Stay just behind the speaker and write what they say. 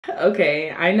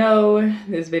Okay, I know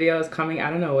this video is coming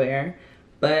out of nowhere,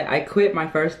 but I quit my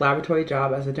first laboratory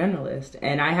job as a generalist,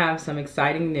 and I have some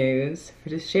exciting news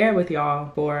to share with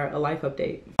y'all for a life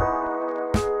update.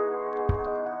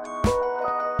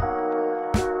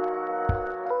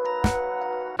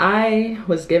 I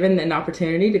was given an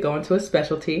opportunity to go into a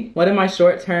specialty. One of my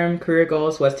short-term career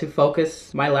goals was to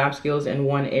focus my lab skills in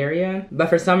one area, but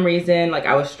for some reason,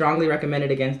 I was strongly recommended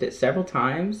against it several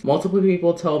times. Multiple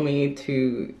people told me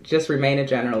to just remain a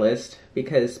generalist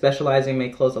because specializing may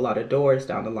close a lot of doors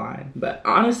down the line. But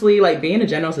honestly, being a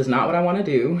generalist is not what I want to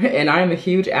do, and I am a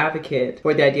huge advocate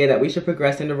for the idea that we should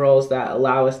progress into roles that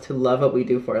allow us to love what we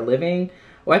do for a living,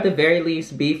 or at the very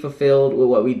least be fulfilled with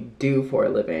what we do for a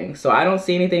living. So I don't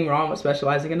see anything wrong with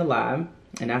specializing in the lab,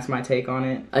 and that's my take on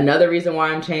it. Another reason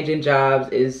why I'm changing jobs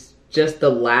is just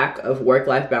the lack of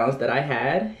work-life balance that I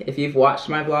had. If you've watched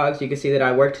my vlogs, you can see that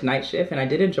I worked night shift and I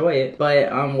did enjoy it,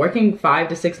 but working 5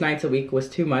 to 6 nights a week was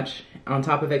too much on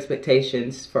top of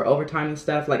expectations for overtime and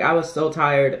stuff. I was so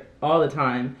tired all the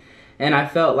time, and I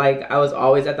felt like I was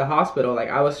always at the hospital.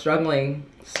 I was struggling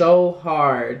so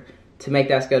hard to make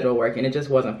that schedule work, and it just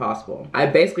wasn't possible. I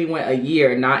basically went a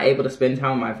year not able to spend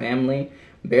time with my family,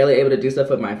 barely able to do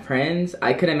stuff with my friends.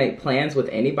 I couldn't make plans with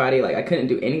anybody. I couldn't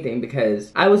do anything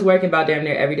because I was working about damn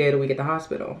near every day of the week at the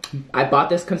hospital. I bought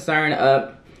this concern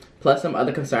up, plus some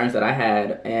other concerns that I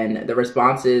had, and the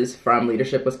responses from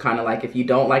leadership was kind of like, if you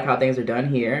don't like how things are done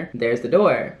here, there's the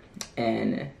door.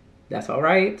 And that's all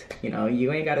right.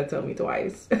 You ain't gotta tell me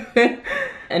twice.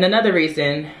 And another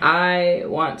reason, I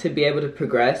want to be able to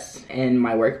progress in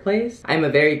my workplace. I'm a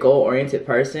very goal-oriented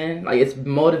person. It's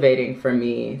motivating for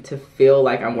me to feel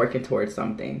like I'm working towards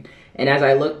something. And as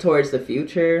I look towards the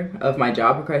future of my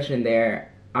job progression there,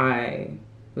 I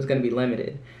was gonna be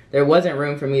limited. There wasn't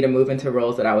room for me to move into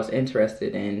roles that I was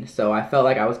interested in, so I felt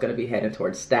like I was gonna be heading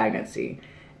towards stagnancy.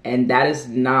 And that is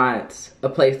not a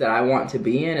place that I want to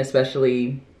be in,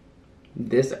 especially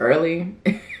this early.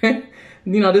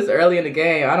 This early in the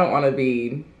game. I don't want to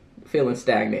be feeling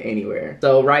stagnant anywhere.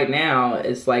 So right now,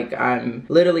 it's I'm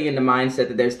literally in the mindset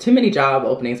that there's too many job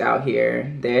openings out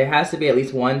here. There has to be at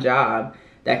least one job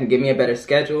that can give me a better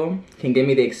schedule, can give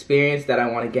me the experience that I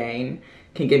want to gain,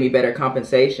 can give me better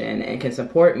compensation, and can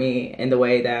support me in the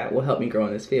way that will help me grow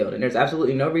in this field. And there's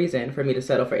absolutely no reason for me to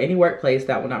settle for any workplace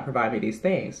that will not provide me these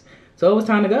things. So it was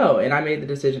time to go, and I made the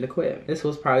decision to quit. This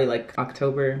was probably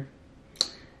October,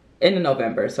 into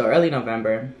November, so early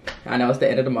November. I know it's the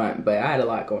end of the month, but I had a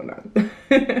lot going on.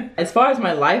 As far as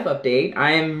my life update,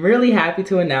 I am really happy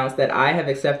to announce that I have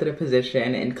accepted a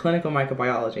position in clinical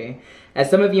microbiology.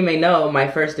 As some of you may know, my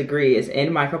first degree is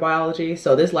in microbiology,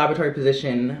 so this laboratory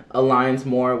position aligns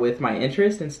more with my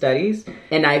interest in studies,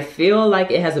 and I feel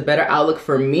like it has a better outlook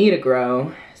for me to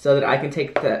grow so that I can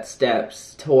take that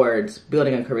steps towards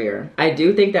building a career. I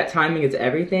do think that timing is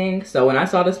everything, so when I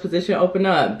saw this position open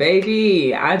up,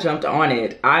 baby, I jumped on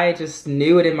it. I just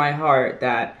knew it in my heart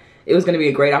that it was gonna be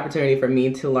a great opportunity for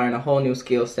me to learn a whole new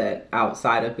skill set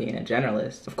outside of being a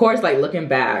generalist. Of course, looking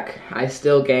back, I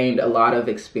still gained a lot of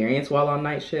experience while on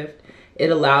night shift. It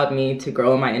allowed me to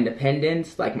grow in my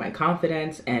independence, my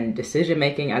confidence and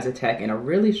decision-making as a tech in a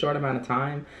really short amount of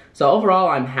time. So overall,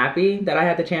 I'm happy that I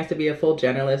had the chance to be a full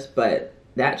generalist, but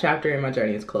that chapter in my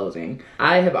journey is closing.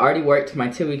 I have already worked my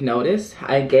 2-week notice.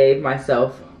 I gave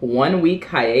myself 1 week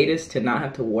hiatus to not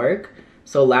have to work.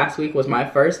 So last week was my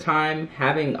first time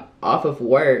having off of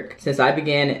work since I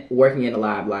began working in the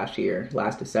lab last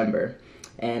December.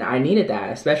 And I needed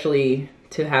that, especially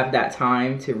to have that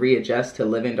time to readjust to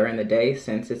living during the day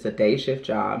since it's a day shift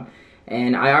job.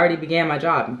 And I already began my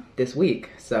job this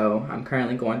week, so I'm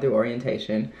currently going through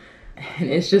orientation. And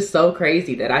it's just so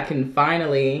crazy that I can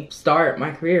finally start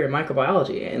my career in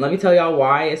microbiology. And let me tell y'all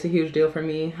why it's a huge deal for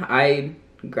me. I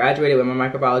graduated with my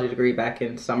microbiology degree back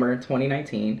in summer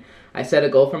 2019. I set a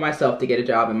goal for myself to get a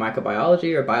job in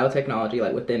microbiology or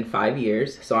biotechnology within 5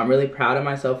 years. So I'm really proud of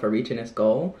myself for reaching this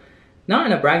goal. Not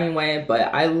in a bragging way,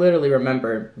 but I literally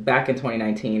remember back in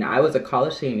 2019, I was a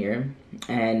college senior,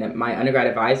 and my undergrad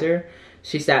advisor,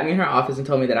 she sat me in her office and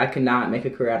told me that I could not make a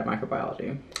career out of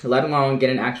microbiology, let alone get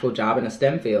an actual job in a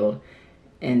STEM field,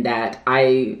 and that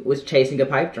I was chasing a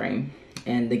pipe dream.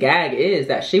 And the gag is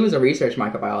that she was a research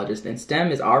microbiologist, and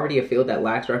STEM is already a field that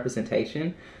lacks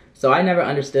representation. So I never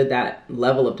understood that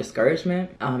level of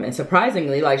discouragement. And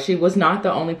surprisingly, she was not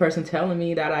the only person telling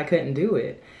me that I couldn't do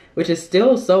it, which is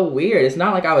still so weird. It's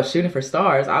not like I was shooting for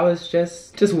stars. I was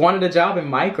just wanted a job in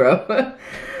micro.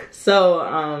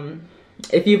 So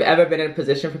if you've ever been in a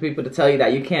position for people to tell you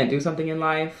that you can't do something in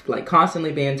life,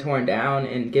 constantly being torn down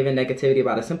and given negativity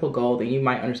about a simple goal, then you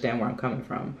might understand where I'm coming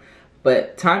from.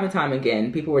 But time and time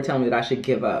again, people were telling me that I should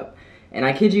give up. And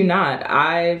I kid you not,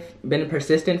 I've been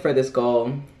persistent for this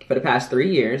goal for the past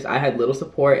 3 years. I had little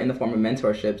support in the form of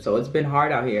mentorship, so it's been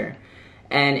hard out here.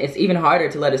 And it's even harder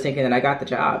to let it sink in that I got the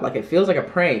job. Like, it feels like a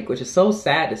prank, which is so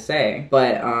sad to say.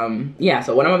 But yeah,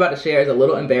 so what I'm about to share is a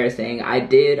little embarrassing. I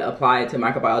did apply to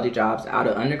microbiology jobs out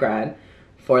of undergrad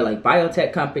for like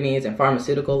biotech companies and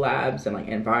pharmaceutical labs and like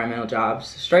environmental jobs.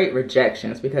 Straight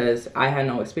rejections because I had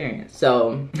no experience.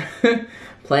 So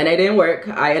plan A didn't work.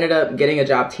 I ended up getting a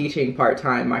job teaching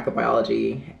part-time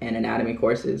microbiology and anatomy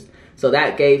courses. So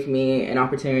that gave me an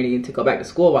opportunity to go back to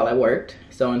school while I worked.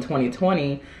 So in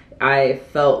 2020, I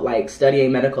felt like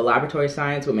studying medical laboratory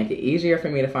science would make it easier for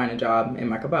me to find a job in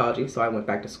microbiology, so I went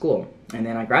back to school. And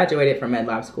then I graduated from med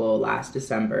lab school last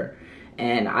December,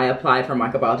 and I applied for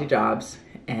microbiology jobs,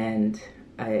 and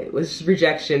it was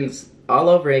rejections all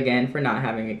over again for not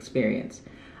having experience.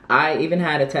 I even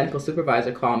had a technical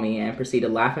supervisor call me and proceed to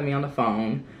laugh at me on the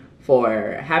phone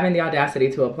for having the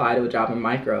audacity to apply to a job in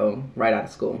micro right out of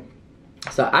school.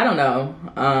 So I don't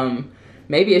know.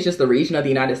 Maybe it's just the region of the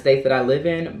United States that I live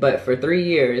in, but for 3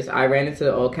 years, I ran into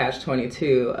the old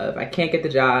catch-22 of I can't get the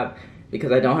job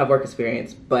because I don't have work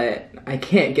experience, but I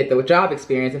can't get the job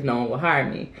experience if no one will hire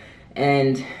me.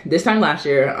 And this time last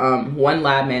year, one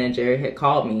lab manager had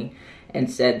called me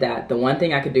and said that the one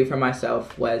thing I could do for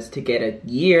myself was to get a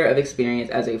year of experience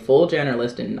as a full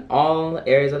generalist in all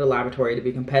areas of the laboratory to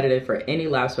be competitive for any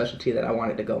lab specialty that I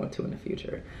wanted to go into in the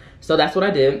future. So that's what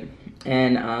I did,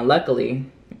 and luckily,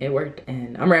 it worked.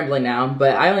 And I'm rambling now,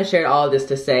 but I only shared all of this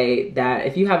to say that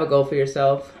if you have a goal for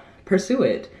yourself, pursue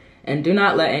it. And do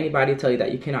not let anybody tell you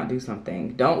that you cannot do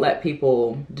something. Don't let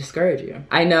people discourage you.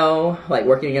 I know, like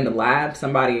working in the lab,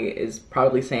 somebody is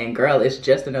probably saying, girl, it's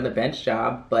just another bench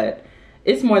job, but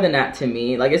it's more than that to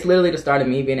me. Like, it's literally the start of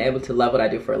me being able to love what I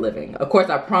do for a living. Of course,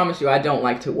 I promise you I don't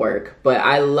like to work, but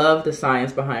I love the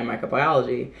science behind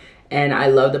microbiology. And I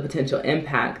love the potential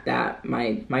impact that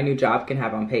my new job can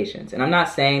have on patients. And I'm not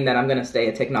saying that I'm gonna stay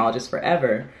a technologist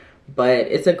forever, but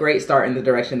it's a great start in the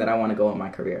direction that I wanna go in my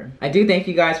career. I do thank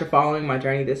you guys for following my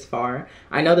journey this far.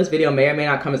 I know this video may or may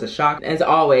not come as a shock. As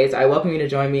always, I welcome you to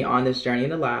join me on this journey in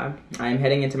the lab. I am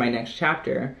heading into my next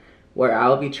chapter where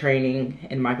I'll be training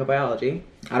in microbiology.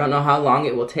 I don't know how long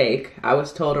it will take. I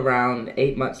was told around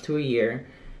 8 months to a year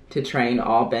to train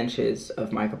all benches of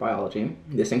microbiology.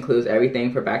 This includes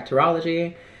everything for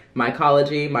bacteriology,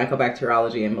 mycology,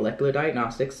 mycobacteriology, and molecular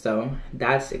diagnostics. So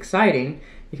that's exciting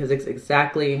because it's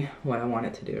exactly what I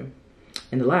wanted to do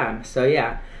in the lab. So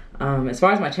yeah, as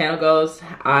far as my channel goes,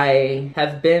 I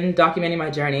have been documenting my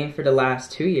journey for the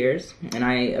last 2 years, and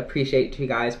I appreciate you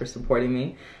guys for supporting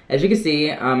me. As you can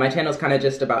see, my channel is kind of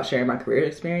just about sharing my career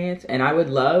experience, and I would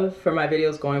love for my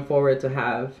videos going forward to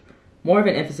have more of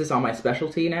an emphasis on my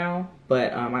specialty now,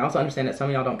 but I also understand that some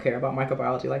of y'all don't care about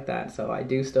microbiology like that, so I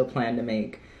do still plan to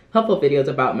make helpful videos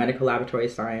about medical laboratory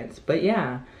science. But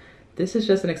yeah, this is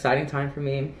just an exciting time for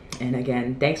me, and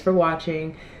again, thanks for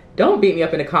watching. Don't beat me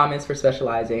up in the comments for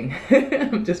specializing.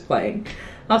 I'm just playing.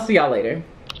 I'll see y'all later.